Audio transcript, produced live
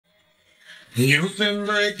You've been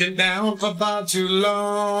breaking down for far too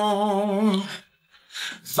long.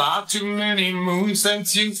 Far too many moons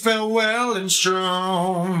since you felt well and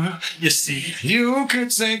strong. You see, you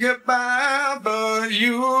could say goodbye, but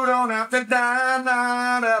you don't have to die,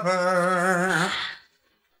 not ever.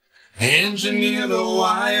 Engineer the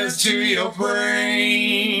wires to your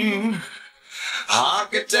brain.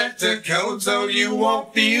 Architect the code so you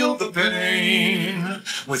won't feel the pain.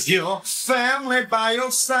 With your family by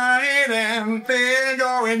your side and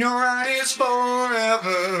vigor in your eyes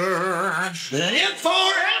forever. And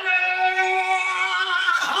forever,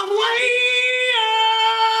 I'm way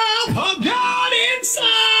up, a God in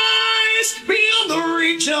size, beyond the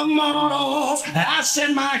reach of mortals. I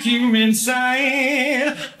send my human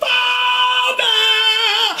side. Father,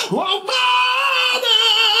 oh Father,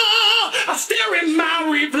 I stare at my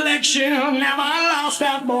reflection, have I lost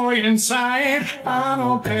that boy inside?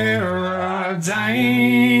 Final paradigm.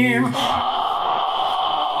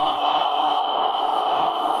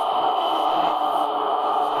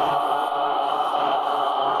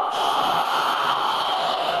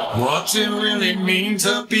 What's it really mean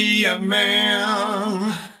to be a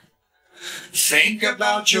man? Think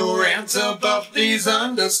about your answer, but please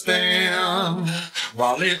understand.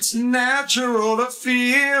 While it's natural to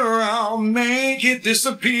fear, I'll make it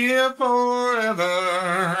disappear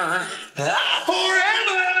forever. Forever,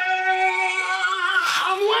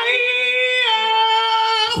 I'm way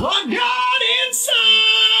up, a God in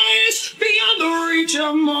size, beyond the reach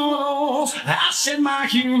of mortals. I send my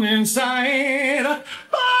human side. Father,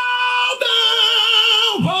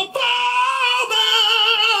 oh Father,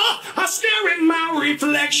 I stare at my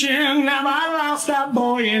reflection, have I lost that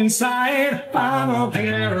boy inside? Final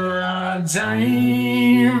paradigm.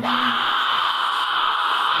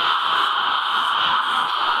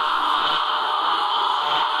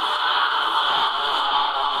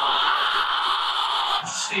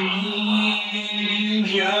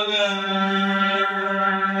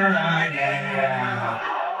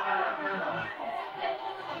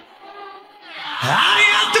 I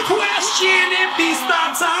have to question if these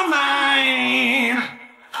thoughts are mine.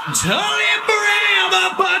 Don't live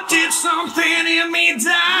forever, but did something in me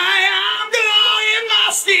die? I'm glowing my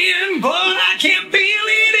skin, but I can't feel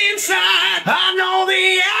it inside. I know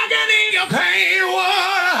the agony of pain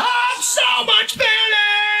would hurt so much better.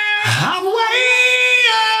 I'm way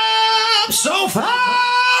up, so far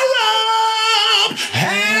up.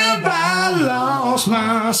 Have I lost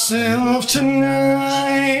myself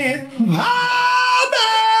tonight?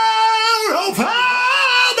 Oh,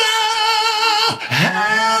 Father,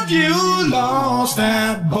 have you lost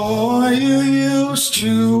that boy you used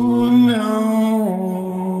to know?